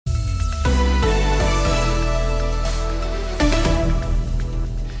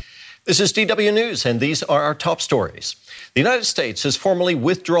This is DW News, and these are our top stories. The United States has formally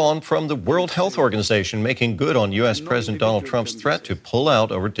withdrawn from the World Health Organization, making good on U.S. President Donald Trump's threat to pull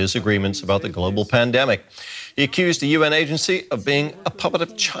out over disagreements about the global pandemic. He accused the UN agency of being a puppet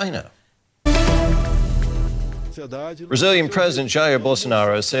of China. Brazilian President Jair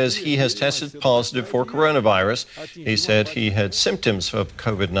Bolsonaro says he has tested positive for coronavirus. He said he had symptoms of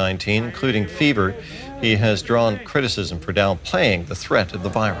COVID-19, including fever. He has drawn criticism for downplaying the threat of the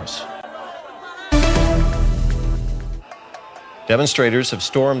virus. Demonstrators have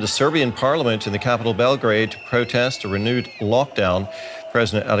stormed the Serbian parliament in the capital Belgrade to protest a renewed lockdown.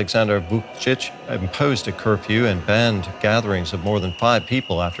 President Aleksandar Vučić imposed a curfew and banned gatherings of more than 5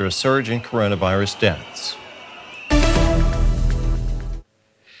 people after a surge in coronavirus deaths.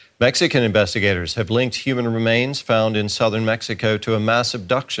 Mexican investigators have linked human remains found in southern Mexico to a mass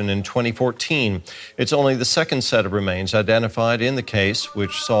abduction in 2014. It's only the second set of remains identified in the case,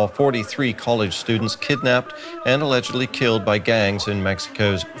 which saw 43 college students kidnapped and allegedly killed by gangs in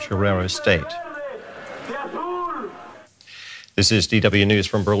Mexico's Guerrero state. This is DW News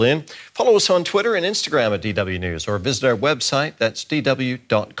from Berlin. Follow us on Twitter and Instagram at DW News or visit our website, that's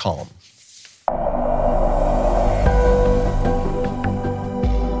dw.com.